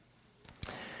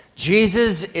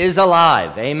Jesus is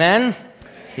alive. Amen?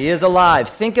 He is alive.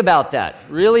 Think about that.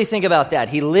 Really think about that.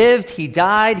 He lived, he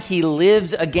died, he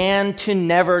lives again to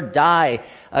never die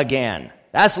again.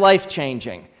 That's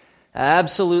life-changing.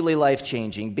 Absolutely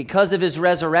life-changing. Because of his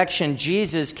resurrection,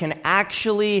 Jesus can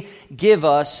actually give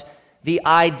us the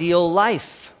ideal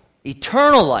life,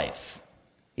 eternal life.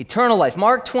 Eternal life.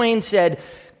 Mark Twain said,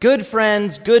 "Good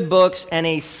friends, good books, and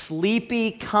a sleepy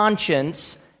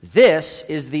conscience, this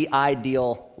is the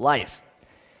ideal life."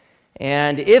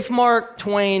 And if Mark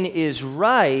Twain is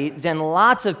right, then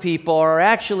lots of people are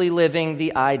actually living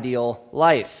the ideal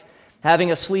life.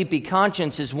 Having a sleepy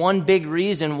conscience is one big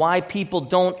reason why people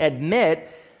don't admit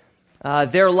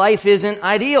their life isn't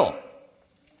ideal.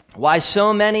 Why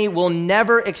so many will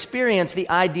never experience the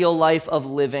ideal life of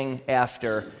living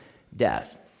after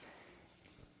death.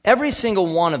 Every single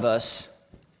one of us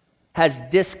has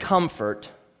discomfort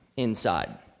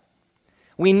inside.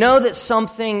 We know that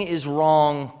something is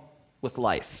wrong with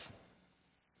life.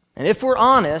 And if we're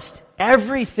honest,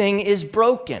 everything is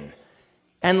broken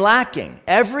and lacking.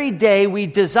 Every day we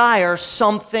desire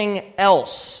something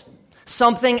else,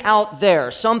 something out there,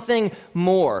 something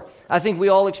more. I think we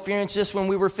all experienced this when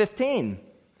we were 15.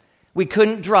 We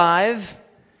couldn't drive,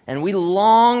 and we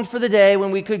longed for the day when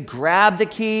we could grab the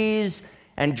keys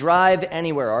and drive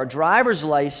anywhere. Our driver's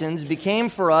license became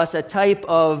for us a type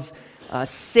of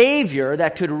savior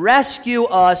that could rescue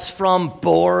us from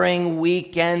boring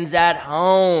weekends at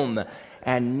home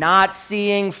and not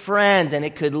seeing friends, and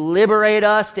it could liberate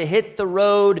us to hit the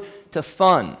road to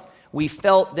fun. We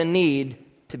felt the need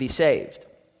to be saved.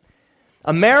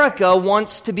 America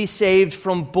wants to be saved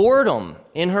from boredom.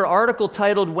 In her article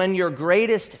titled "When Your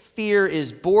Greatest Fear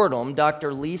is Boredom,"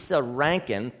 Dr. Lisa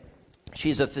Rankin,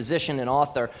 she's a physician and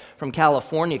author from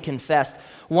California, confessed,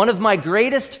 "One of my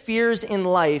greatest fears in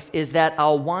life is that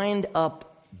I'll wind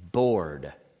up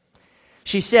bored."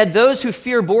 She said, "Those who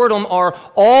fear boredom are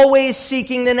always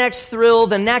seeking the next thrill,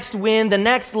 the next win, the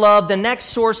next love, the next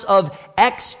source of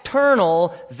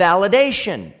external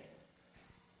validation.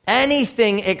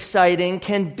 Anything exciting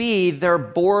can be their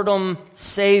boredom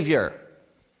savior."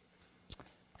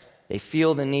 They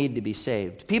feel the need to be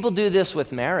saved. People do this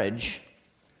with marriage,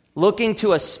 looking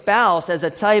to a spouse as a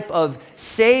type of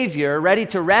savior ready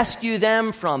to rescue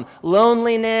them from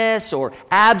loneliness or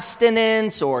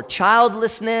abstinence or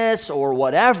childlessness or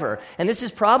whatever. And this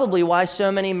is probably why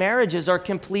so many marriages are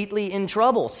completely in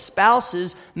trouble.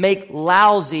 Spouses make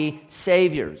lousy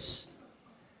saviors.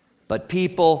 But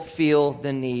people feel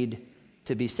the need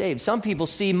to be saved. Some people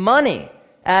see money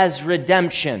as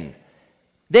redemption.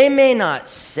 They may not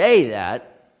say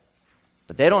that,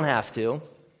 but they don't have to.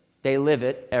 They live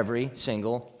it every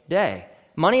single day.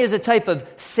 Money is a type of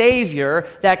savior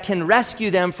that can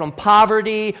rescue them from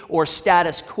poverty or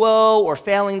status quo or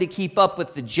failing to keep up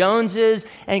with the Joneses,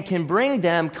 and can bring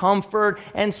them comfort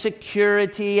and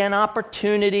security and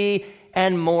opportunity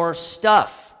and more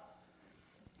stuff.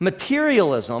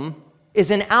 Materialism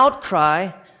is an outcry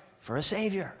for a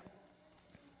savior.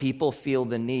 People feel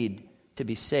the need to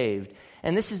be saved.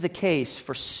 And this is the case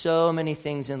for so many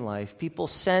things in life. People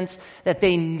sense that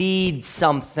they need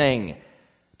something.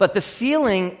 But the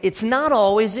feeling, it's not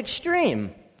always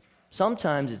extreme.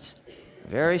 Sometimes it's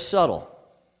very subtle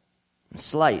and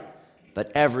slight.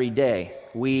 But every day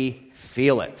we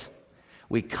feel it.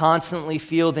 We constantly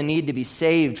feel the need to be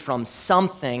saved from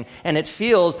something. And it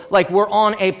feels like we're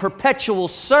on a perpetual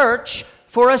search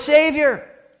for a savior.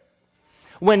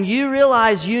 When you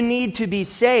realize you need to be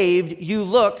saved, you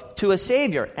look to a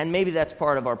savior. And maybe that's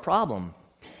part of our problem.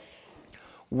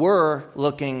 We're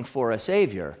looking for a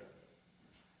savior.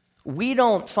 We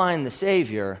don't find the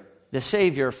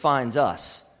savior finds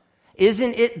us.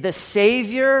 Isn't it the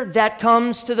savior that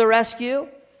comes to the rescue?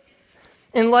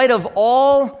 In light of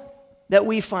all that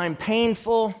we find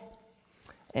painful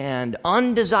and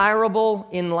undesirable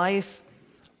in life,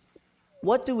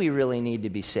 what do we really need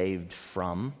to be saved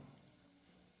from?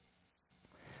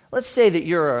 Let's say that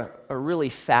you're a really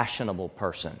fashionable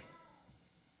person,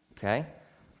 okay?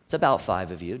 It's about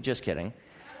 5 of you, just kidding.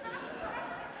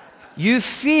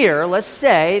 Let's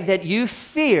say that you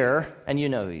fear, and you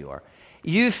know who you are,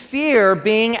 you fear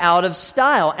being out of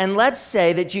style, and let's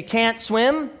say that you can't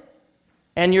swim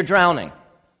and you're drowning.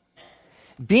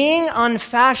 Being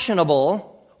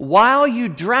unfashionable while you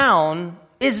drown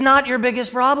is not your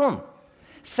biggest problem.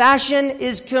 Fashion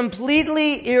is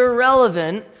completely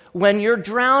irrelevant when you're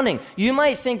drowning. You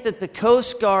might think that the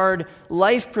Coast Guard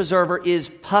life preserver is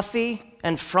puffy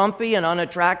and frumpy and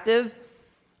unattractive,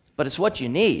 but it's what you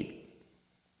need.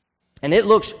 And it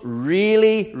looks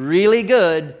really, really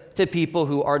good to people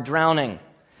who are drowning.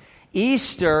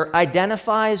 Easter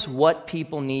identifies what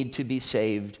people need to be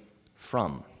saved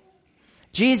from.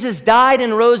 Jesus died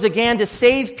and rose again to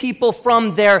save people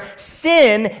from their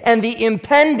sin and the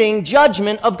impending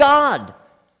judgment of God.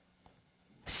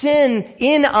 Sin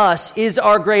in us is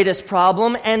our greatest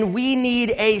problem, and we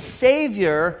need a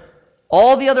Savior.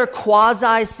 All the other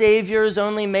quasi-saviors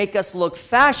only make us look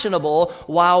fashionable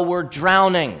while we're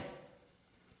drowning.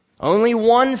 Only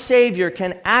one Savior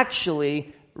can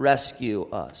actually rescue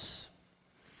us.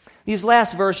 These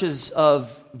last verses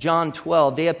of John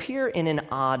 12, they appear in an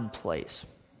odd place.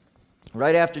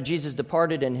 Right after Jesus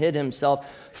departed and hid himself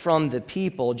from the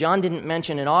people, John didn't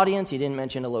mention an audience, he didn't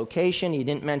mention a location, he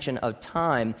didn't mention a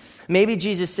time. Maybe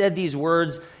Jesus said these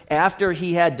words after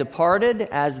he had departed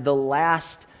as the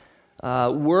last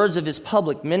words of his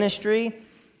public ministry.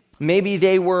 Maybe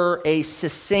they were a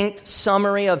succinct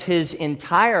summary of his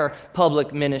entire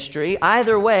public ministry.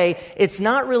 Either way, it's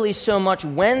not really so much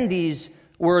when these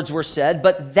words were said,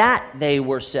 but that they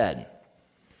were said.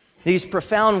 These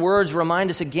profound words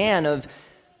remind us again of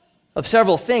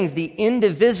several things. The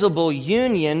indivisible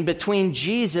union between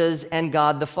Jesus and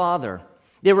God the Father.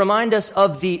 They remind us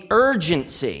of the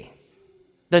urgency,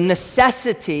 the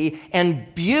necessity,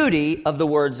 and beauty of the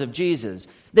words of Jesus.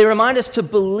 They remind us to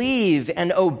believe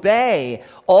and obey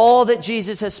all that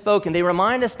Jesus has spoken. They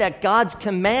remind us that God's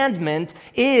commandment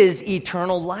is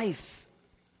eternal life.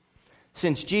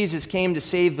 Since Jesus came to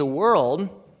save the world,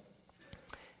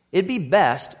 it'd be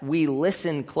best we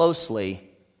listen closely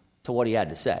to what he had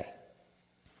to say.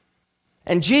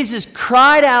 And Jesus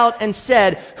cried out and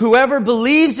said, "Whoever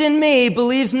believes in me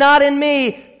believes not in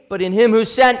me, but in him who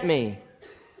sent me."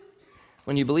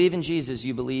 When you believe in Jesus,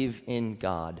 you believe in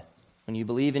God. When you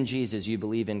believe in Jesus, you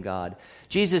believe in God.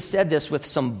 Jesus said this with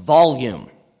some volume.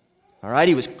 All right,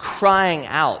 he was crying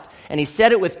out, and he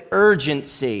said it with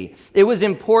urgency. It was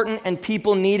important, and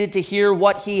people needed to hear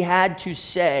what he had to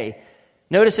say.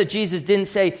 Notice that Jesus didn't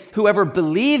say, "Whoever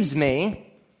believes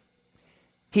me."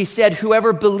 He said,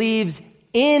 "Whoever believes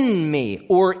in me,"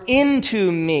 or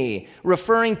into me,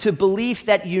 referring to belief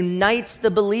that unites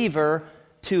the believer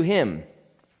to him.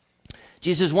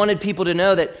 Jesus wanted people to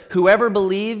know that whoever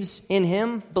believes in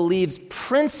him believes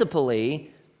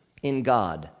principally in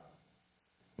God.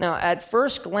 Now, at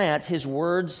first glance, his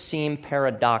words seem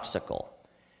paradoxical.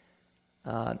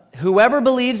 Whoever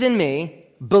believes in me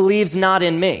believes not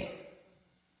in me.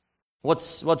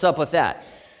 What's up with that?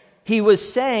 He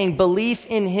was saying belief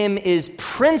in him is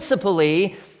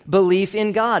principally belief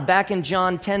in God. Back in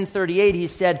John 10:38, he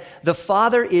said, "The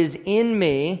Father is in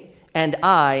me, and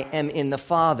I am in the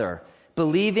Father."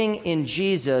 Believing in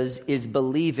Jesus is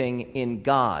believing in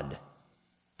God.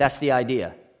 That's the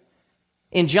idea.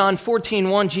 In John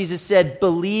 14:1, Jesus said,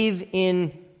 "Believe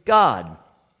in God."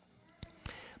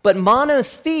 But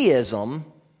monotheism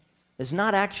is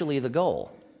not actually the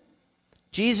goal.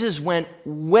 Jesus went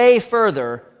way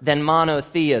further than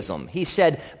monotheism. He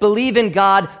said, "Believe in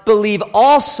God, believe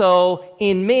also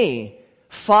in me."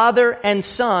 Father and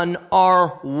Son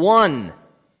are one,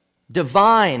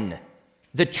 divine,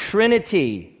 the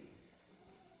Trinity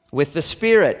with the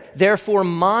Spirit. Therefore,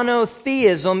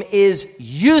 monotheism is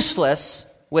useless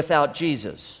without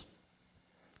Jesus.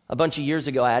 A bunch of years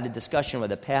ago, I had a discussion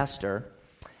with a pastor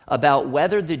about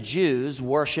whether the Jews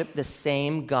worship the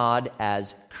same God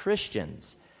as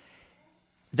Christians.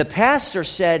 The pastor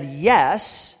said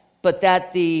yes, but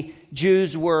that the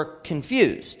Jews were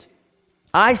confused.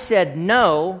 I said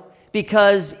no,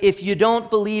 because if you don't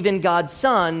believe in God's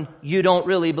Son, you don't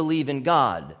really believe in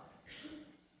God.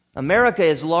 America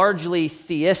is largely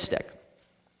theistic.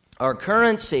 Our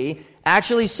currency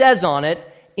actually says on it,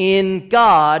 "In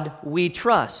God we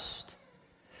trust."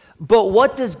 But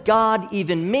what does God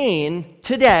even mean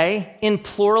today in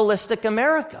pluralistic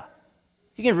America?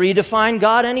 You can redefine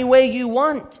God any way you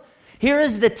want. Here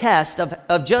is the test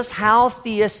of just how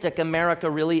theistic America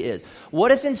really is.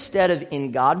 What if instead of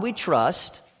 "In God we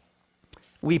trust,"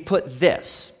 we put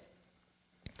this: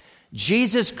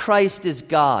 Jesus Christ is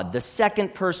God, the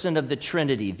second person of the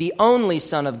Trinity, the only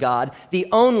Son of God, the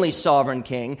only sovereign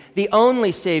King, the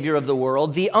only Savior of the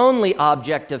world, the only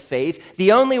object of faith,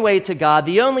 the only way to God,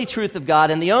 the only truth of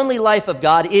God, and the only life of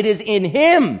God. It is in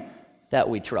him that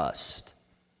we trust.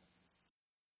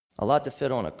 A lot to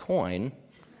fit on a coin,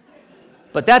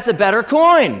 but that's a better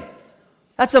coin.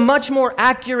 That's a much more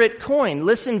accurate coin.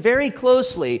 Listen very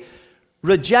closely.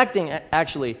 Rejecting,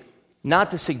 actually,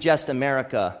 not to suggest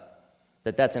America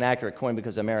that's an accurate coin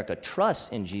because America trusts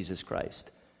in Jesus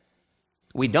Christ.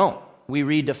 We don't. We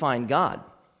redefine God.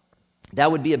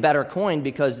 That would be a better coin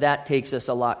because that takes us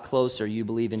a lot closer. You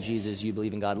believe in Jesus, you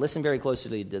believe in God. Listen very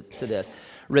closely to this.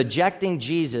 Rejecting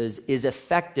Jesus is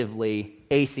effectively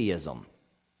atheism.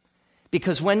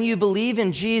 Because when you believe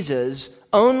in Jesus,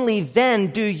 only then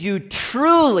do you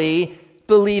truly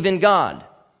believe in God.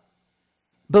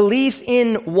 Belief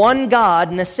in one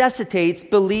God necessitates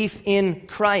belief in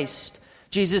Christ.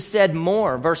 Jesus said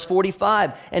more, verse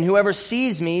 45, and whoever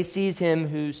sees me sees him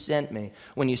who sent me.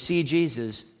 When you see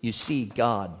Jesus, you see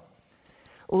God.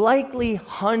 Likely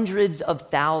hundreds of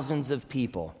thousands of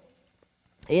people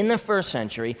in the first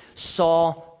century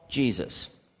saw Jesus.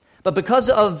 But because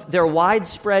of their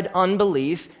widespread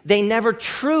unbelief, they never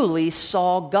truly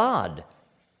saw God.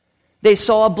 They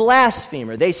saw a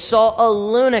blasphemer. They saw a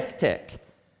lunatic.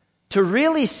 To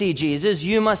really see Jesus,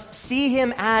 you must see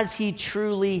him as he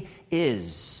truly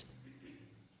is.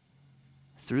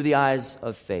 Through the eyes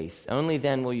of faith. Only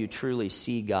then will you truly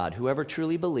see God. Whoever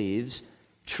truly believes,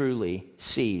 truly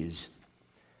sees.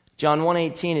 John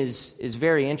 1:18 is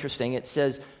very interesting. It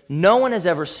says, no one has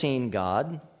ever seen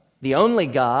God, the only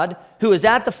God, who is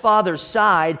at the Father's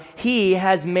side. He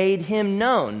has made him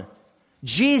known.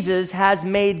 Jesus has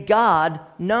made God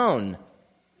known.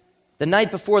 The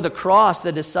night before the cross,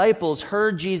 the disciples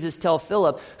heard Jesus tell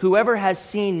Philip, whoever has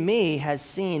seen me has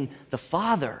seen the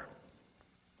Father.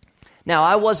 Now,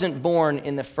 I wasn't born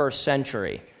in the first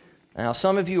century. Now,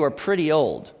 some of you are pretty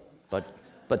old,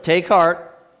 but take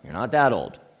heart, you're not that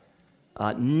old.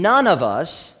 None of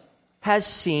us has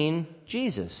seen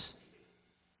Jesus.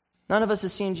 None of us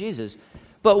has seen Jesus.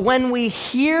 But when we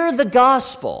hear the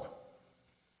gospel,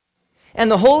 and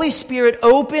the Holy Spirit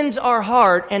opens our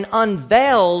heart and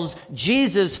unveils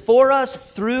Jesus for us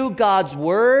through God's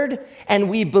Word, and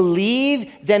we believe,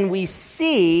 then we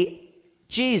see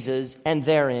Jesus and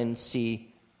therein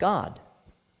see God.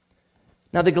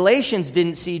 Now, the Galatians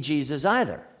didn't see Jesus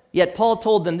either. Yet Paul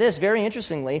told them this, very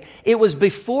interestingly, it was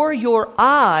before your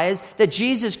eyes that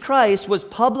Jesus Christ was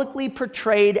publicly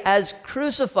portrayed as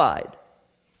crucified.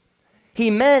 He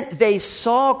meant they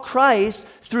saw Christ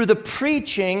through the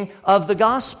preaching of the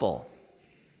gospel.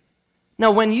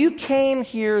 Now, when you came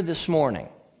here this morning,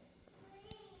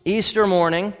 Easter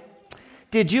morning,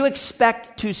 did you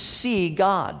expect to see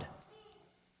God?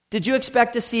 Did you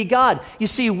expect to see God? You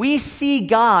see, we see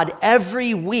God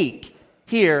every week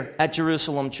here at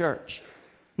Jerusalem Church.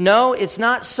 No, it's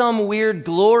not some weird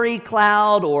glory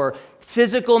cloud or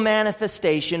physical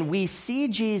manifestation. We see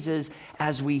Jesus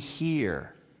as we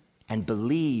hear and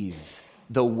believe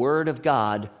the Word of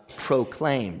God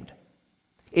proclaimed.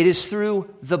 It is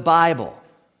through the Bible,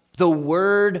 the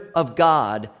Word of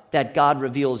God, that God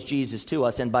reveals Jesus to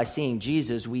us, and by seeing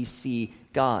Jesus, we see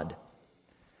God.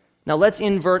 Now let's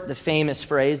invert the famous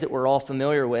phrase that we're all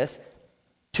familiar with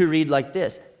to read like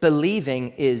this: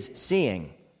 believing is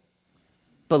seeing.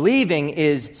 Believing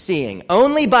is seeing.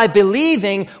 Only by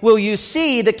believing will you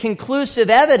see the conclusive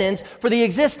evidence for the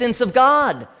existence of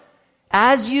God.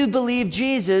 As you believe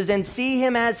Jesus and see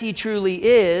him as he truly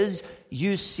is,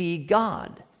 you see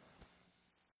God.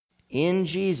 In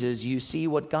Jesus, you see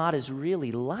what God is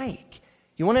really like.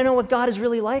 You want to know what God is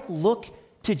really like? Look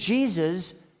to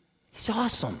Jesus. He's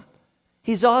awesome.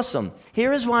 He's awesome.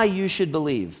 Here is why you should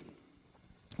believe.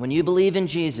 When you believe in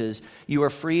Jesus, you are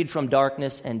freed from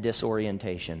darkness and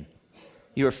disorientation.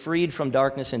 You are freed from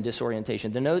darkness and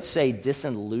disorientation. The notes say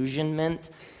disillusionment,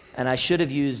 and I should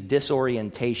have used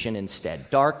disorientation instead.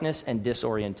 Darkness and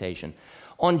disorientation.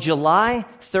 On July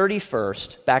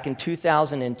 31st, back in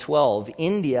 2012,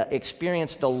 India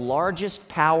experienced the largest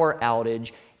power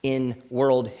outage in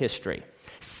world history.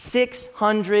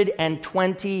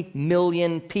 620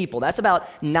 million people. That's about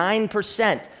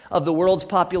 9% of the world's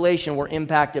population were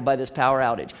impacted by this power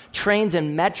outage. Trains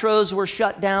and metros were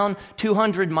shut down.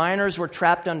 200 miners were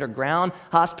trapped underground.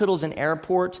 Hospitals and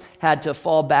airports had to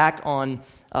fall back on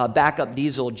backup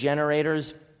diesel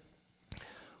generators.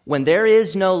 When there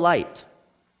is no light,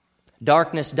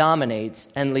 darkness dominates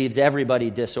and leaves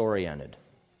everybody disoriented.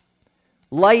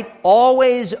 Light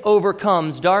always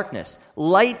overcomes darkness.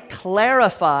 Light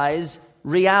clarifies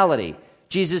reality.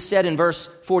 Jesus said in verse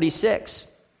 46,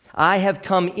 I have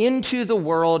come into the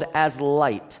world as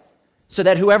light, so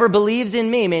that whoever believes in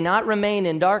me may not remain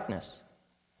in darkness.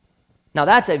 Now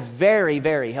that's a very,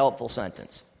 very helpful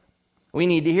sentence. We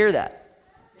need to hear that.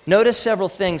 Notice several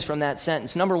things from that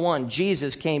sentence. Number one,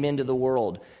 Jesus came into the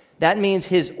world. That means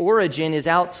his origin is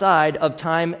outside of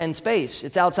time and space.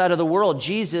 It's outside of the world.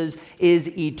 Jesus is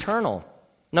eternal.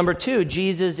 Number two,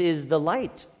 Jesus is the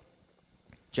light.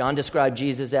 John described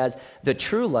Jesus as the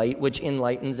true light, which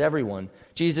enlightens everyone.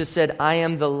 Jesus said, I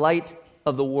am the light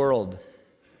of the world.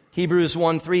 Hebrews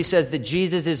 1:3 says that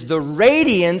Jesus is the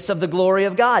radiance of the glory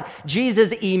of God.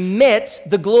 Jesus emits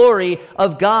the glory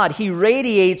of God. He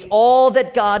radiates all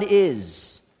that God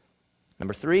is.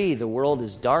 Number 3, the world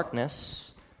is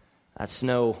darkness. That's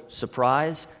no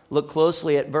surprise. Look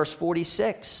closely at verse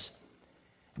 46.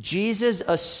 Jesus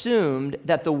assumed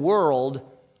that the world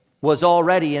was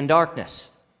already in darkness.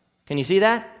 Can you see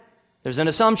that? There's an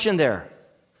assumption there.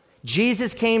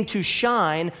 Jesus came to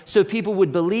shine so people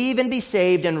would believe and be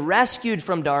saved and rescued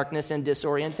from darkness and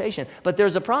disorientation. But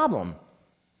there's a problem.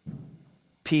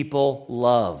 People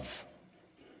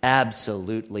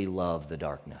absolutely love the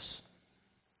darkness.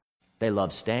 They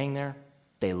love staying there.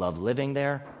 They love living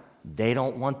there. They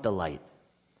don't want the light.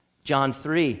 John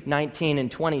 3:19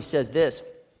 and 20 says this: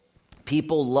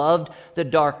 people loved the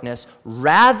darkness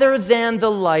rather than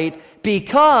the light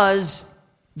because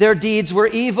their deeds were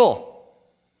evil.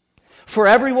 For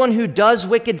everyone who does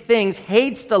wicked things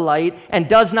hates the light and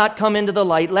does not come into the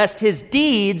light, lest his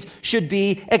deeds should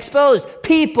be exposed.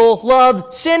 People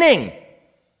love sinning.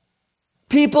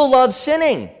 People love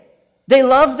sinning. They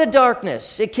love the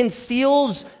darkness. It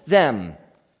conceals them.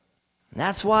 And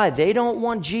that's why they don't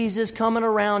want Jesus coming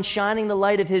around shining the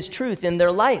light of his truth in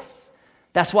their life.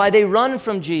 That's why they run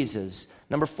from Jesus.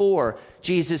 Number 4,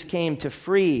 Jesus came to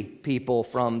free people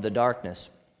from the darkness.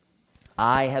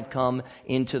 I have come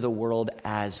into the world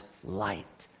as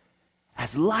light,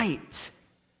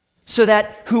 so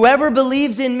that whoever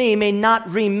believes in me may not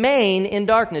remain in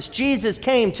darkness. Jesus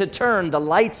came to turn the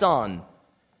lights on.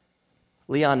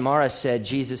 Leon Morris said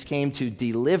Jesus came to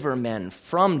deliver men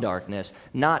from darkness,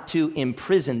 not to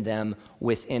imprison them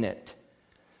within it.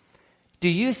 Do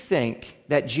you think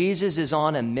that Jesus is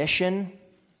on a mission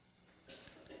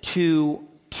to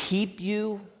keep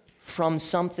you from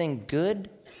something good?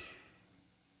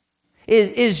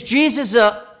 Is Jesus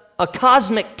a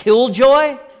cosmic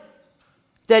killjoy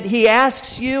that he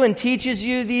asks you and teaches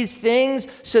you these things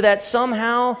so that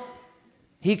somehow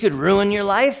he could ruin your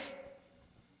life?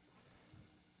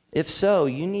 If so,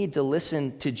 you need to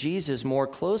listen to Jesus more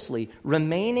closely.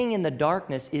 Remaining in the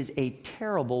darkness is a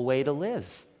terrible way to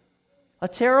live. A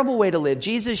terrible way to live.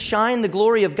 Jesus shined the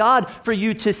glory of God for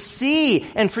you to see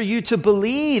and for you to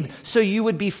believe so you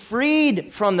would be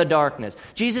freed from the darkness.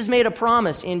 Jesus made a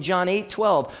promise in John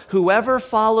 8:12. Whoever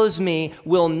follows me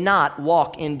will not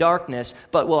walk in darkness,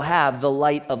 but will have the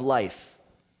light of life.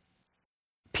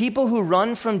 People who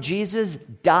run from Jesus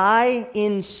die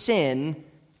in sin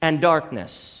and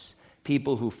darkness.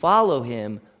 People who follow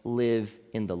him live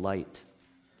in the light.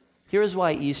 Here's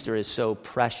why Easter is so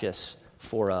precious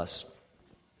for us.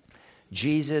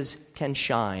 Jesus can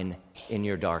shine in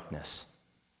your darkness.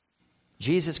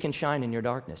 Jesus can shine in your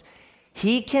darkness.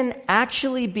 He can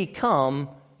actually become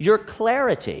your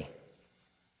clarity.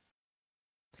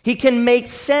 He can make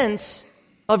sense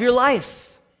of your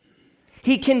life.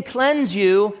 He can cleanse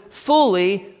you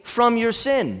fully from your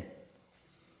sin.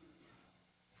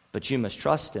 But you must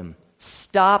trust him.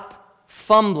 Stop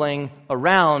fumbling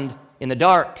around in the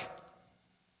dark.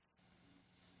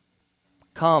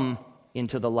 Come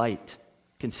into the light.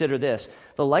 Consider this,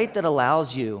 the light that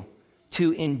allows you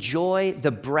to enjoy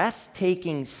the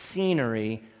breathtaking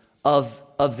scenery of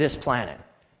this planet.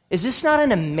 Is this not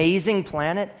an amazing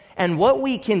planet? And what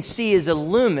we can see is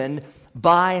illumined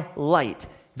by light.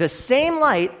 The same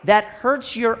light that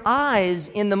hurts your eyes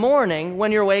in the morning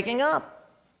when you're waking up.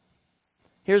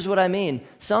 Here's what I mean.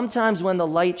 Sometimes when the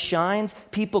light shines,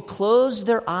 people close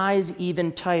their eyes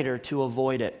even tighter to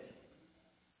avoid it.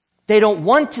 They don't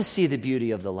want to see the beauty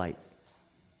of the light.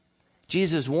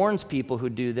 Jesus warns people who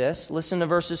do this. Listen to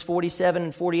verses 47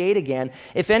 and 48 again.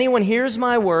 If anyone hears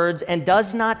my words and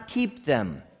does not keep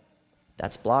them,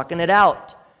 that's blocking it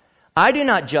out. I do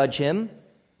not judge him,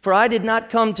 for I did not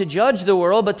come to judge the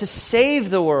world, but to save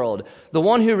the world. The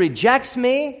one who rejects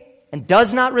me and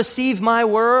does not receive my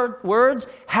words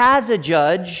has a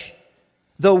judge.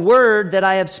 The word that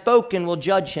I have spoken will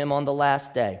judge him on the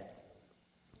last day.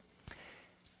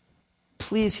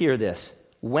 Please hear this.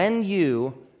 When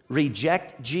you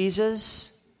reject Jesus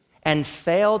and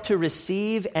fail to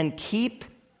receive and keep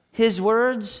his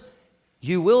words,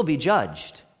 you will be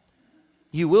judged.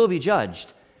 You will be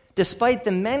judged. Despite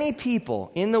the many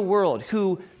people in the world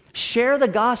who share the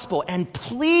gospel and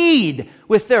plead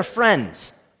with their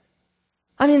friends.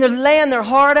 I mean, they're laying their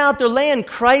heart out, they're laying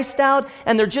Christ out,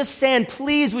 and they're just saying,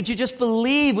 please, would you just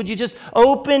believe? Would you just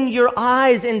open your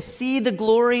eyes and see the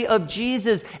glory of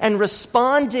Jesus and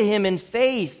respond to him in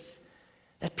faith?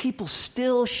 That people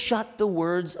still shut the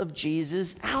words of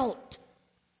Jesus out.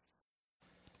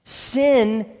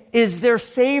 Sin is their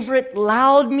favorite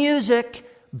loud music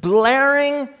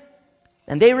blaring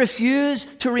And they refuse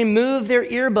to remove their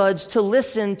earbuds to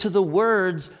listen to the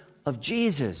words of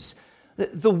Jesus.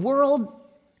 The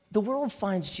world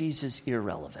finds Jesus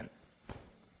irrelevant.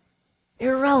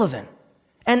 Irrelevant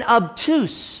and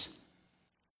obtuse.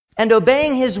 And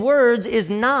obeying his words is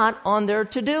not on their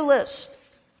to-do list.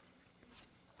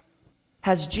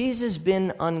 Has Jesus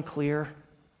been unclear?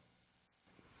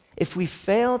 If we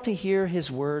fail to hear his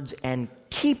words and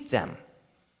keep them,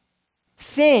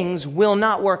 things will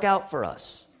not work out for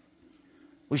us.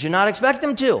 We should not expect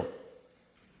them to.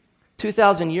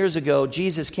 2,000 years ago,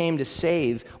 Jesus came to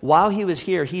save. While he was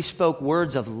here, he spoke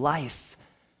words of life,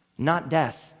 not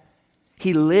death.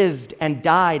 He lived and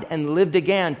died and lived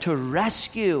again to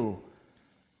rescue,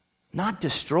 not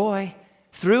destroy.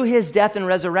 Through his death and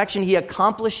resurrection, he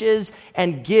accomplishes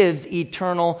and gives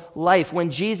eternal life. When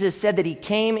Jesus said that he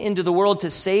came into the world to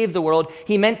save the world,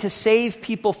 he meant to save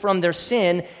people from their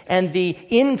sin and the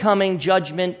incoming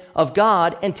judgment of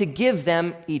God and to give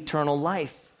them eternal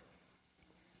life.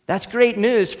 That's great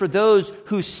news for those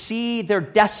who see their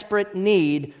desperate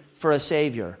need for a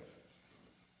Savior.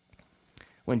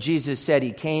 When Jesus said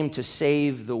he came to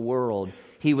save the world,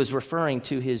 he was referring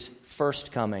to his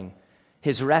first coming,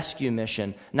 his rescue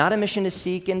mission, not a mission to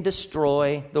seek and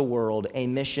destroy the world, a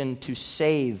mission to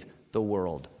save the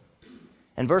world.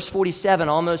 And verse 47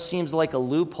 almost seems like a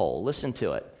loophole. Listen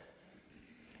to it.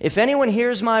 If anyone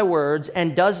hears my words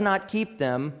and does not keep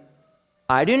them,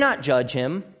 I do not judge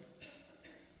him,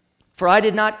 for I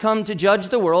did not come to judge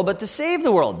the world, but to save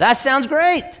the world. That sounds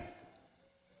great.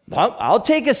 I'll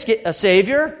take a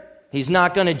Savior. He's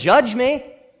not going to judge me,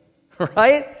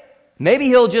 right? Maybe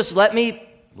he'll just let me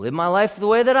live my life the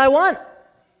way that I want.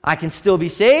 I can still be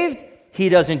saved. He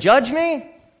doesn't judge me.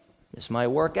 This might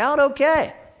work out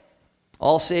okay.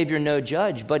 All Savior, no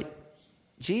judge. But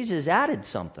Jesus added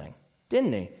something,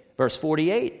 didn't he? Verse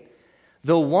 48.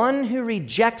 The one who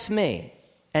rejects me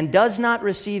and does not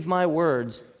receive my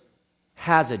words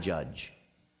has a judge.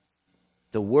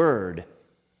 The word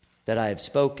that I have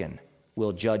spoken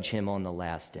will judge him on the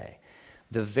last day.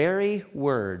 The very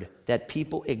word that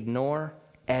people ignore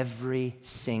every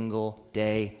single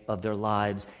day of their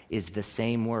lives is the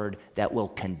same word that will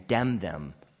condemn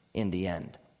them in the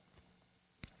end.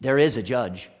 There is a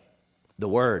judge, the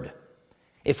word.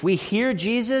 If we hear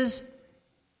Jesus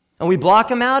and we block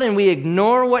him out and we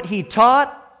ignore what he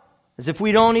taught, as if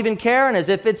we don't even care and as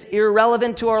if it's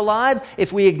irrelevant to our lives,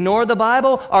 if we ignore the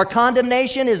Bible, our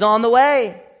condemnation is on the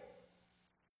way.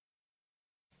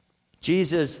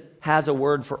 Jesus has a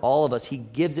word for all of us. He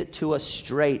gives it to us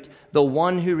straight. The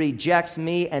one who rejects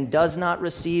me and does not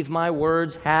receive my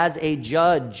words has a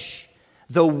judge.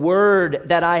 The word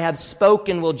that I have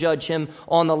spoken will judge him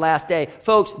on the last day.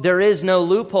 Folks, there is no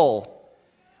loophole.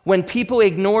 When people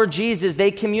ignore Jesus, they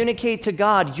communicate to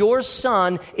God, your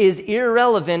son is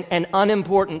irrelevant and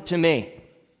unimportant to me.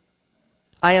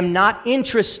 I am not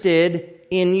interested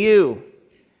in you.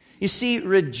 You see,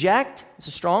 reject, it's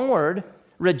a strong word.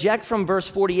 Reject from verse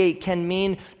 48 can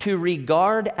mean to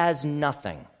regard as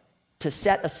nothing, to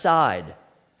set aside.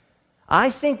 I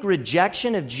think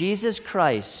rejection of Jesus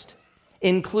Christ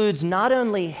includes not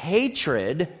only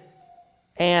hatred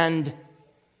and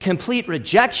complete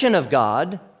rejection of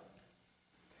God,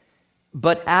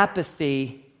 but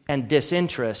apathy and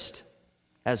disinterest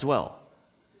as well.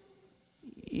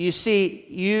 You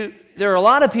see, there are a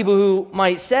lot of people who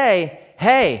might say,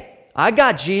 hey, I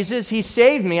got Jesus, he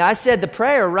saved me, I said the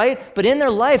prayer, right? But in their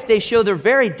life, they show they're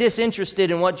very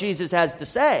disinterested in what Jesus has to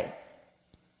say.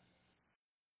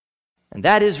 And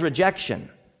that is rejection.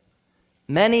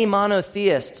 Many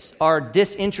monotheists are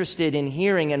disinterested in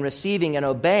hearing and receiving and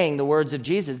obeying the words of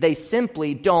Jesus. They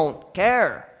simply don't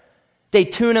care. They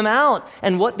tune him out.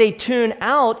 And what they tune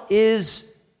out is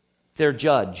their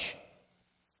judge.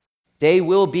 They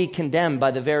will be condemned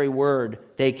by the very word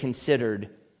they considered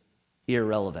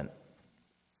irrelevant.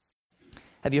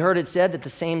 Have you heard it said that the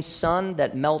same sun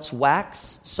that melts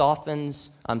wax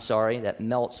softens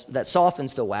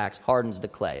the wax, hardens the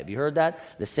clay? Have you heard that?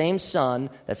 The same sun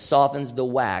that softens the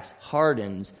wax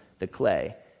hardens the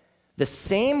clay. The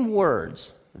same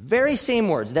words, very same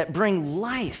words that bring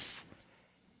life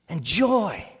and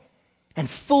joy and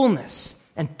fullness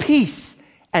and peace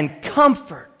and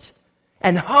comfort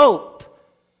and hope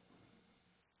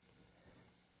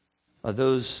are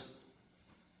those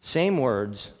same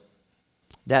words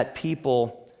that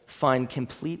people find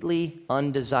completely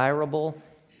undesirable,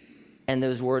 and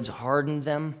those words harden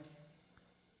them,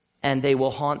 and they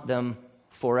will haunt them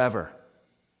forever.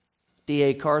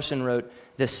 D.A. Carson wrote,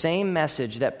 the same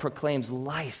message that proclaims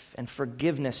life and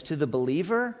forgiveness to the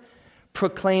believer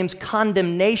proclaims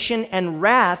condemnation and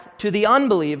wrath to the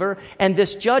unbeliever, and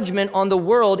this judgment on the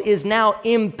world is now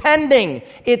impending.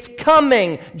 It's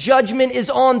coming. Judgment is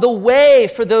on the way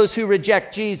for those who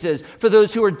reject Jesus, for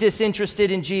those who are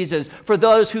disinterested in Jesus, for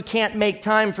those who can't make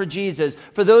time for Jesus,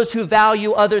 for those who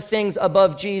value other things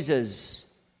above Jesus.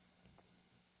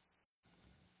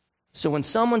 So when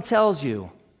someone tells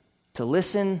you to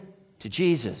listen to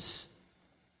Jesus,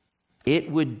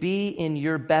 it would be in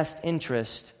your best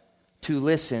interest to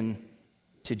listen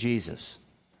to Jesus.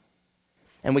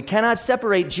 And we cannot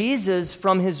separate Jesus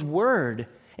from his word.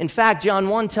 In fact, John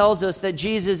 1 tells us that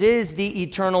Jesus is the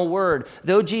eternal word.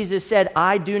 Though Jesus said,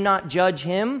 I do not judge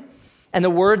him, and the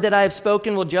word that I have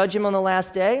spoken will judge him on the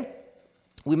last day,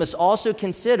 we must also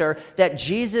consider that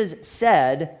Jesus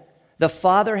said, the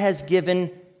Father has given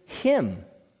him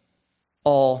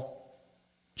all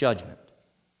judgment.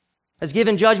 Has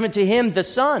given judgment to him, the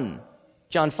Son,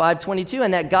 John 5:22,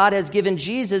 and that God has given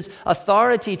Jesus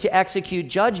authority to execute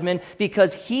judgment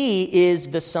because he is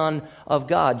the Son of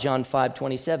God, John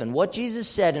 5:27. What Jesus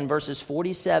said in verses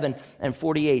 47 and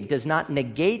 48 does not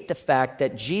negate the fact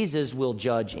that Jesus will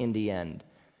judge in the end.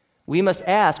 We must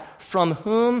ask, from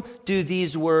whom do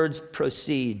these words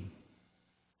proceed?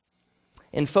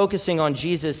 In focusing on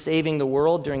Jesus saving the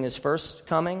world during his first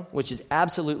coming, which is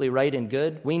absolutely right and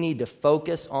good, we need to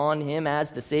focus on him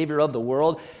as the Savior of the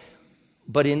world.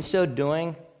 But in so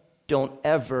doing, don't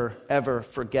ever, ever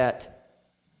forget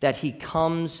that he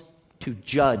comes to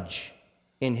judge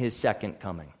in his second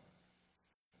coming.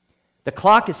 The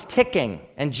clock is ticking,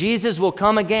 and Jesus will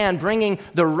come again, bringing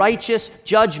the righteous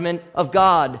judgment of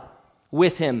God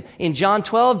with him. In John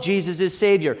 12, Jesus is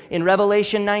Savior. In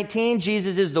Revelation 19,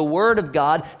 Jesus is the Word of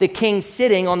God, the King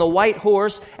sitting on the white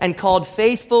horse and called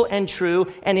faithful and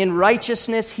true, and in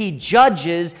righteousness he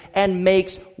judges and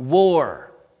makes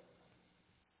war.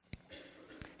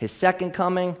 His second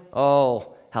coming,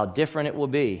 oh, how different it will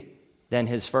be than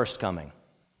his first coming.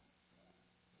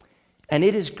 And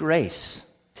it is grace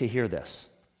to hear this.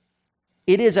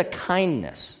 It is a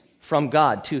kindness from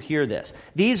God to hear this.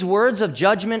 These words of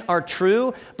judgment are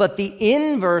true, but the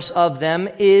inverse of them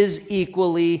is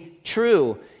equally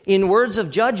true. In words of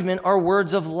judgment are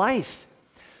words of life.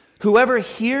 Whoever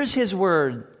hears his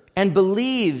word and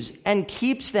believes and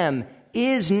keeps them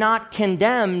is not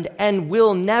condemned and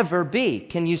will never be.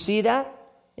 Can you see that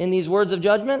in these words of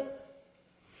judgment?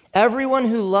 Everyone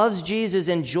who loves Jesus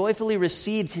and joyfully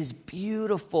receives his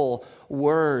beautiful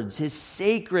words, his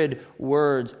sacred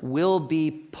words, will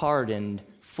be pardoned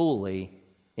fully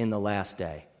in the last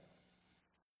day.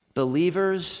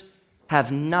 Believers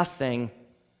have nothing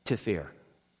to fear.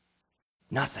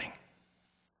 Nothing.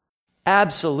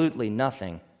 Absolutely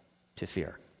nothing to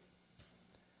fear.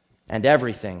 And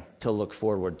everything to look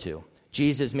forward to.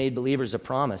 Jesus made believers a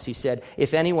promise. He said,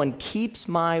 if anyone keeps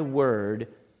my word,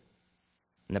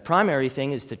 and the primary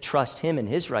thing is to trust him in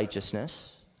his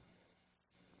righteousness,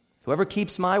 whoever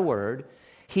keeps my word,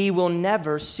 he will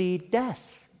never see death.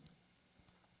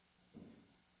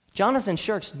 Jonathan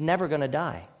Shirk's never going to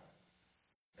die.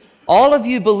 All of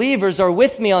you believers are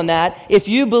with me on that. If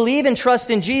you believe and trust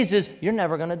in Jesus, you're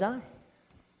never going to die.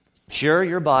 Sure,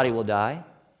 your body will die,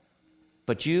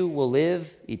 but you will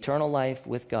live eternal life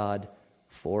with God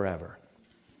forever.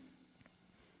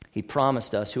 He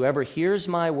promised us, whoever hears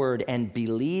my word and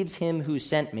believes him who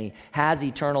sent me has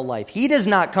eternal life. He does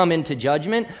not come into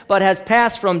judgment, but has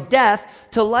passed from death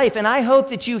to life. And I hope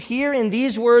that you hear in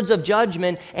these words of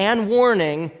judgment and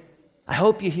warning, I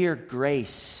hope you hear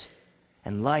grace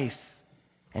and life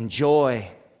and joy.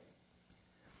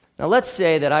 Now let's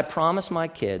say that I promise my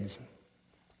kids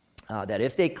that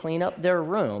if they clean up their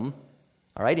room,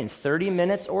 all right, in 30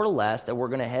 minutes or less, that we're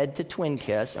going to head to Twin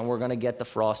Kiss and we're going to get the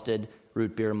frosted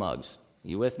root beer mugs.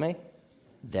 You with me?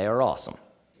 They are awesome.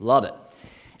 Love it.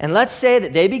 And let's say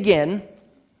that they begin,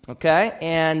 okay,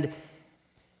 and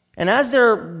as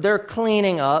they're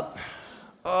cleaning up,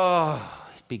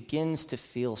 it begins to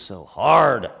feel so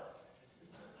hard,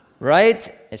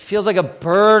 right? It feels like a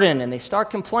burden, and they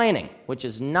start complaining, which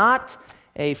is not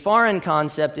a foreign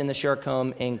concept in the Shirk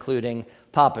home, including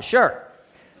Papa Shirk.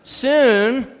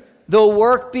 Soon, the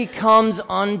work becomes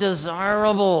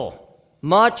undesirable,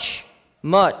 much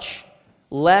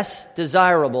less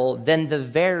desirable than the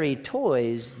very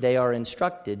toys they are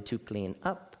instructed to clean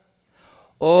up.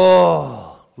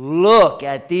 Oh, look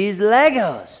at these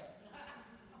Legos.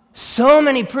 So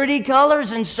many pretty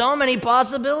colors and so many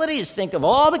possibilities. Think of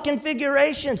all the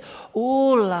configurations.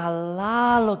 Ooh la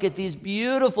la, look at these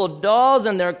beautiful dolls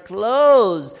and their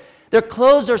clothes. Their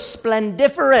clothes are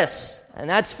splendiferous, and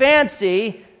that's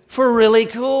fancy for really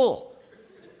cool.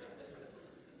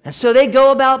 And so they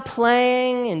go about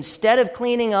playing instead of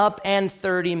cleaning up, and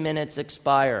 30 minutes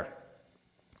expire.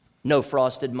 No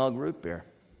frosted mug root beer.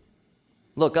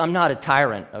 Look, I'm not a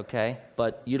tyrant, okay?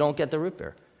 But you don't get the root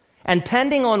beer. And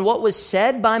pending on what was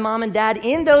said by mom and dad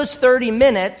in those 30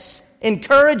 minutes,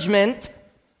 encouragement,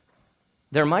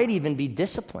 there might even be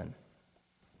discipline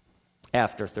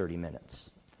after 30 minutes.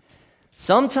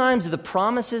 Sometimes the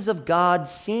promises of God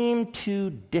seem too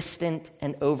distant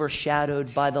and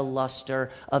overshadowed by the luster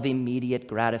of immediate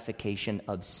gratification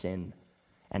of sin.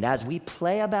 And as we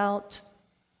play about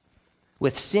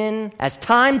with sin, as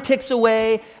time ticks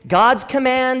away, God's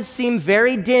commands seem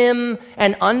very dim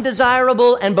and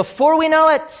undesirable, and before we know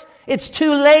it, it's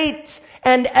too late,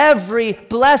 and every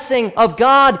blessing of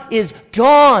God is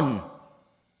gone.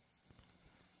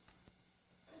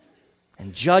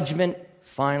 And judgment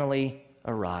finally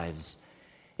arrives.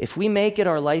 If we make it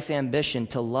our life ambition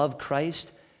to love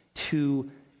Christ,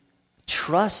 to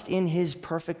trust in His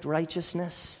perfect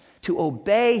righteousness, to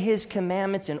obey His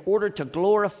commandments in order to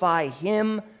glorify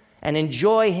Him and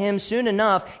enjoy Him, soon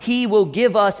enough, He will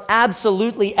give us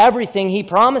absolutely everything He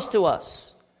promised to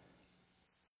us.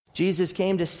 Jesus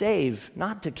came to save,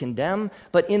 not to condemn,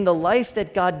 but in the life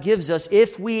that God gives us,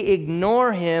 if we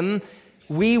ignore Him,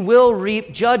 we will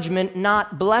reap judgment,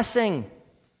 not blessing.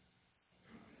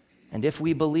 And if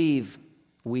we believe,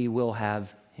 we will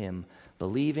have Him.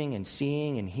 Believing and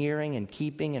seeing and hearing and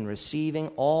keeping and receiving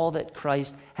all that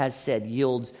Christ has said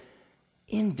yields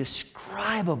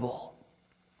indescribable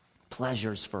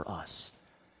pleasures for us.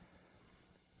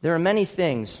 There are many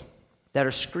things that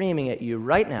are screaming at you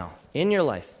right now in your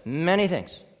life. Many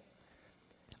things.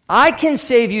 I can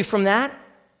save you from that.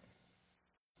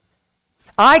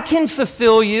 I can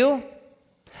fulfill you.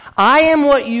 I am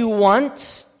what you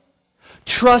want.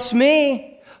 Trust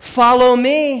me. Follow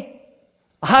me.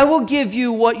 I will give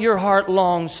you what your heart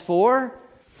longs for.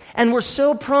 And we're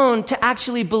so prone to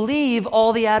actually believe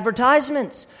all the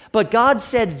advertisements. But God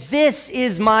said, "This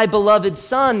is my beloved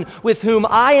Son, with whom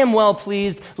I am well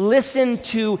pleased. Listen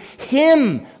to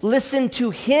Him." Listen to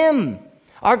Him.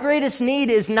 Our greatest need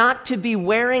is not to be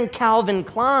wearing Calvin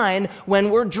Klein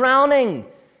when we're drowning.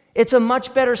 It's a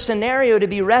much better scenario to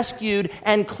be rescued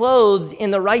and clothed in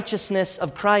the righteousness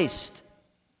of Christ.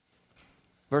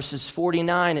 Verses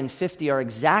 49 and 50 are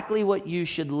exactly what you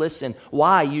should listen,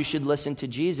 why you should listen to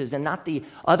Jesus and not the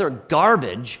other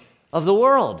garbage of the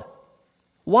world.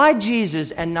 Why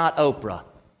Jesus and not Oprah?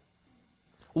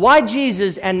 Why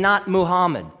Jesus and not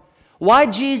Muhammad? Why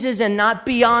Jesus and not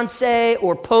Beyonce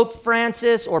or Pope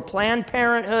Francis or Planned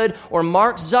Parenthood or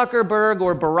Mark Zuckerberg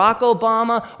or Barack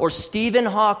Obama or Stephen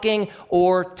Hawking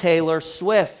or Taylor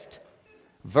Swift?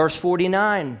 Verse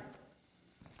 49.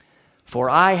 For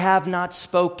I have not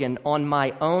spoken on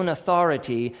my own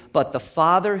authority, but the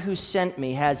Father who sent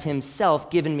me has Himself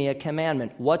given me a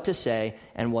commandment, what to say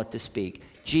and what to speak.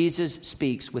 Jesus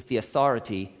speaks with the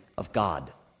authority of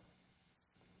God.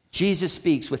 Jesus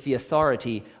speaks with the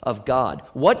authority of God.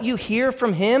 What you hear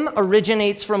from Him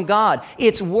originates from God.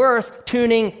 It's worth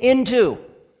tuning into.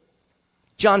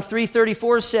 John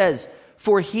 3:34 says,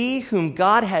 "For he whom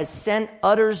God has sent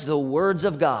utters the words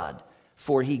of God,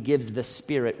 for He gives the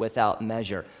Spirit without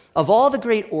measure." Of all the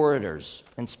great orators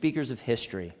and speakers of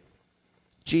history,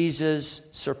 Jesus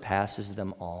surpasses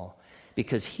them all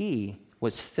because He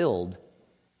was filled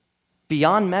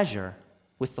beyond measure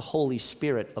with the Holy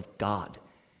Spirit of God.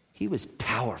 He was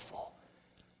powerful.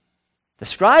 The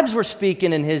scribes were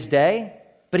speaking in His day,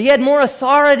 but He had more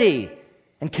authority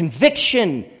and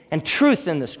conviction and truth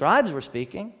than the scribes were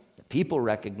speaking. The people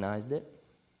recognized it.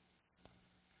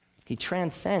 He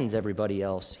transcends everybody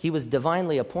else. He was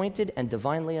divinely appointed and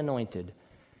divinely anointed.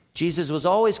 Jesus was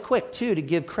always quick, too, to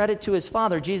give credit to His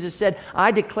Father. Jesus said,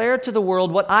 "I declare to the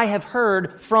world what I have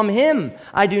heard from Him.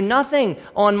 I do nothing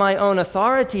on my own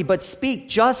authority, but speak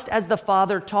just as the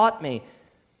Father taught me."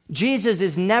 Jesus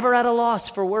is never at a loss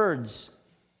for words.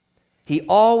 He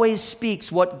always speaks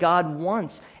what God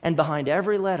wants, and behind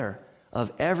every letter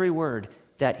of every word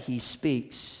that He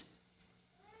speaks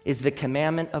is the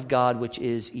commandment of God, which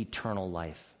is eternal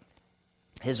life.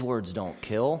 His words don't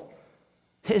kill.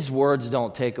 His words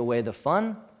don't take away the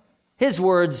fun. His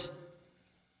words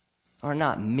are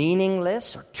not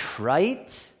meaningless or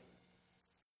trite.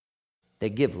 They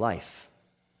give life.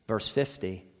 Verse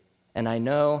 50, "And I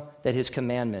know that His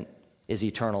commandment is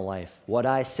eternal life. What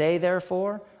I say,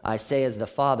 therefore, I say as the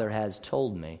Father has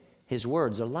told me." His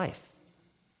words are life.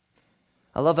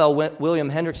 I love how William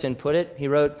Hendrickson put it. He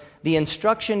wrote, "The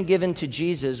instruction given to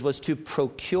Jesus was to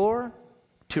procure,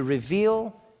 to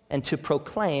reveal, and to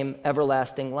proclaim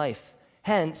everlasting life.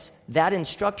 Hence, that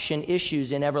instruction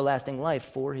issues in everlasting life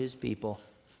for His people."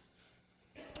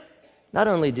 Not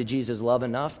only did Jesus love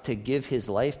enough to give his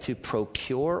life to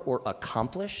procure or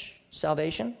accomplish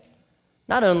salvation,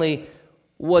 not only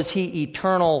was he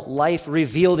eternal life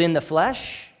revealed in the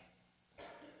flesh,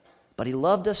 but he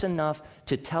loved us enough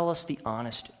to tell us the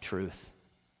honest truth,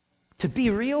 to be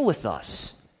real with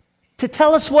us, to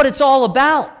tell us what it's all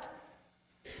about,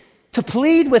 to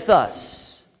plead with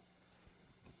us,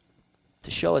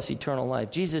 to show us eternal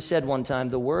life. Jesus said one time,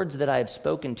 "The words that I have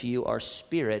spoken to you are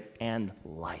spirit and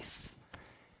life."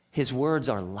 His words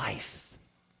are life.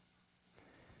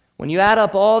 When you add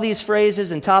up all these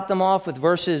phrases and top them off with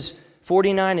verses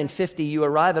 49 and 50, you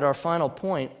arrive at our final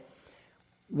point.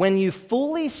 When you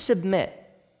fully submit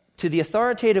to the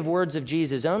authoritative words of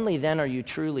Jesus, only then are you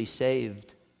truly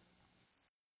saved.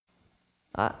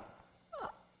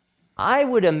 I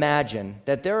would imagine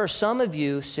that there are some of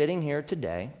you sitting here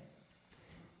today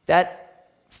that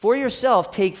for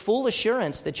yourself take full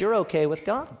assurance that you're okay with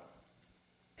God.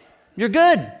 You're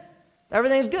good.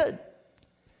 Everything's good.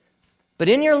 But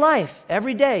in your life,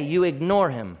 every day, you ignore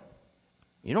him.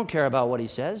 You don't care about what he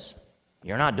says.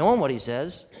 You're not doing what he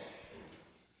says.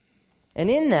 And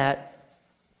in that,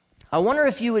 I wonder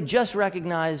if you would just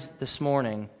recognize this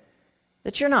morning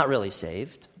that you're not really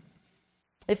saved.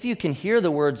 If you can hear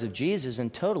the words of Jesus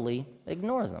and totally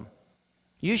ignore them,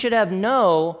 you should have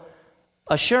no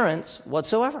assurance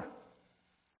whatsoever.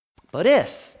 But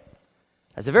if,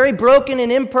 as a very broken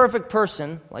and imperfect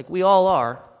person, like we all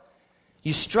are,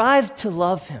 you strive to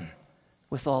love him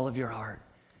with all of your heart,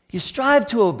 you strive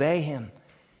to obey him,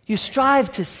 you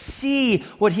strive to see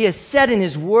what he has said in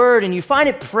his word, and you find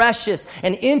it precious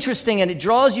and interesting, and it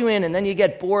draws you in, and then you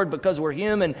get bored because we're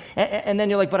human, and then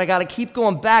you're like, but I got to keep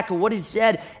going back to what he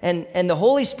said, and the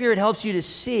Holy Spirit helps you to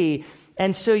see,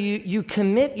 and so you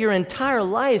commit your entire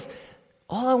life.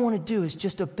 All I want to do is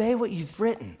just obey what you've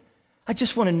written. I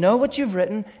just want to know what you've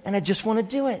written, and I just want to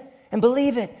do it, and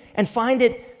believe it, and find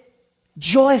it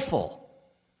joyful.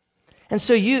 And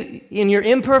so you, in your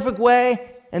imperfect way,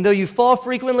 and though you fall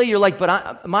frequently, you're like,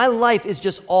 but my life is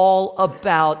just all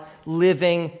about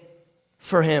living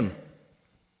for him.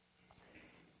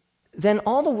 Then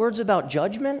all the words about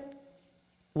judgment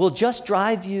will just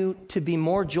drive you to be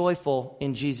more joyful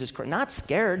in Jesus Christ. Not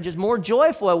scared, just more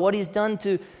joyful at what he's done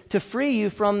to free you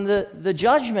from the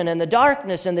judgment and the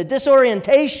darkness and the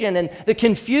disorientation and the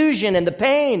confusion and the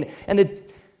pain and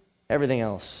everything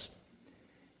else.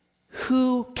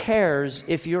 Who cares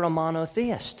if you're a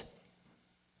monotheist?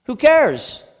 Who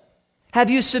cares? Have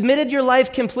you submitted your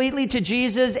life completely to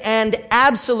Jesus and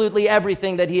absolutely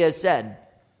everything that he has said?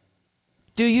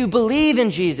 Do you believe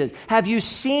in Jesus? Have you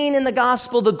seen in the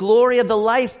gospel the glory of the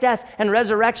life, death, and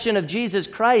resurrection of Jesus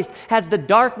Christ? Has the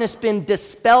darkness been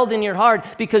dispelled in your heart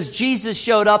because Jesus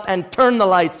showed up and turned the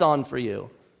lights on for you?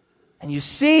 And you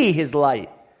see his light,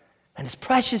 and it's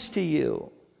precious to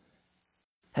you.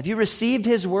 Have you received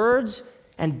his words?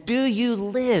 And do you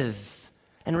live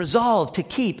and resolve to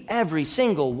keep every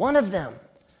single one of them?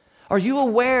 Are you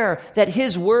aware that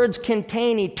his words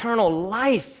contain eternal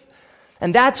life?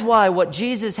 And that's why what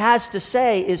Jesus has to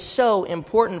say is so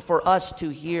important for us to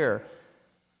hear.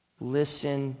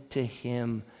 Listen to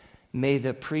him. May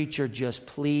the preacher just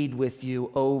plead with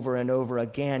you over and over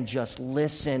again. Just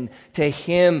listen to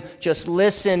him. Just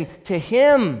listen to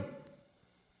him.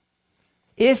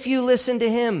 If you listen to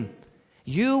him,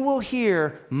 you will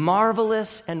hear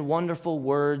marvelous and wonderful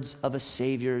words of a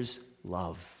Savior's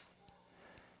love.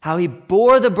 How he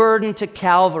bore the burden to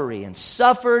Calvary and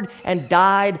suffered and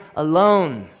died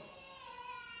alone.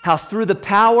 How through the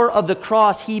power of the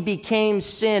cross he became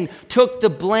sin, took the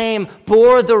blame,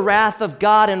 bore the wrath of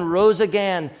God, and rose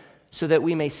again so that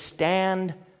we may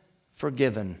stand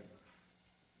forgiven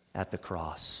at the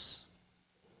cross.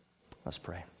 Let's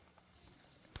pray.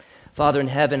 Father in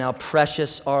heaven, how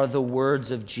precious are the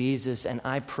words of Jesus, and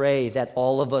I pray that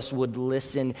all of us would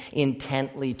listen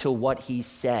intently to what he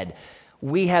said.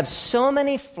 We have so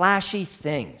many flashy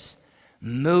things,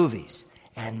 movies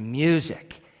and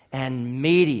music and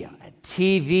media and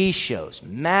TV shows,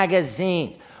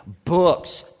 magazines,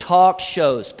 books, talk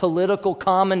shows, political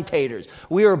commentators.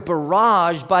 We are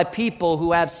barraged by people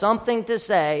who have something to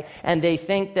say and they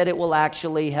think that it will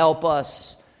actually help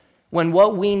us, when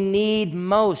what we need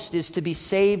most is to be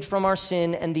saved from our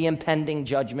sin and the impending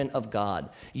judgment of God.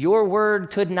 Your word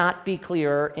could not be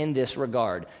clearer in this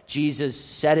regard. Jesus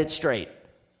said it straight.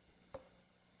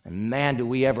 And man, do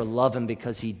we ever love him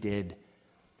because he did.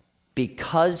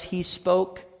 Because he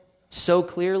spoke so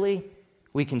clearly,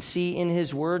 we can see in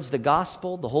his words the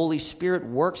gospel. The Holy Spirit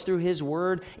works through his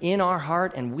word in our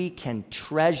heart, and we can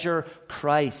treasure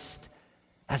Christ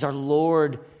as our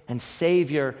Lord and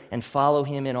Savior and follow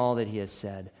him in all that he has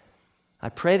said. I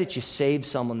pray that you save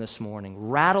someone this morning.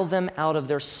 Rattle them out of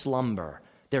their slumber,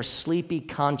 their sleepy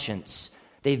conscience.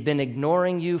 They've been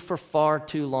ignoring you for far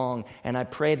too long, and I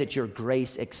pray that your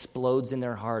grace explodes in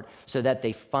their heart so that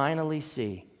they finally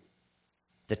see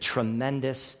the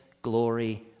tremendous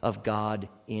glory of God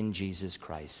in Jesus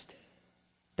Christ.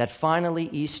 That finally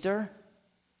Easter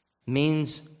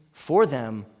means for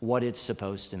them what it's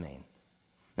supposed to mean.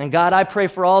 And God, I pray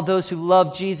for all those who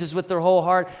love Jesus with their whole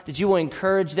heart, that you will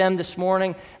encourage them this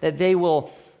morning, that they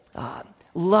will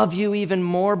love you even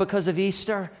more because of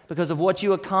Easter, because of what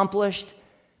you accomplished,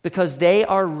 because they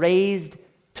are raised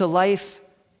to life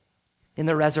in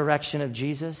the resurrection of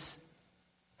Jesus,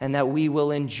 and that we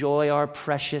will enjoy our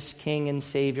precious King and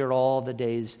Savior all the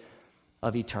days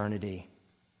of eternity.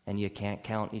 And you can't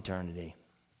count eternity.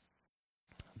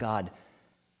 God,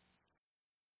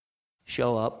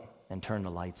 show up and turn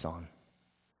the lights on.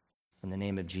 In the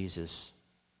name of Jesus,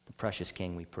 the precious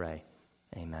King, we pray.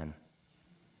 Amen.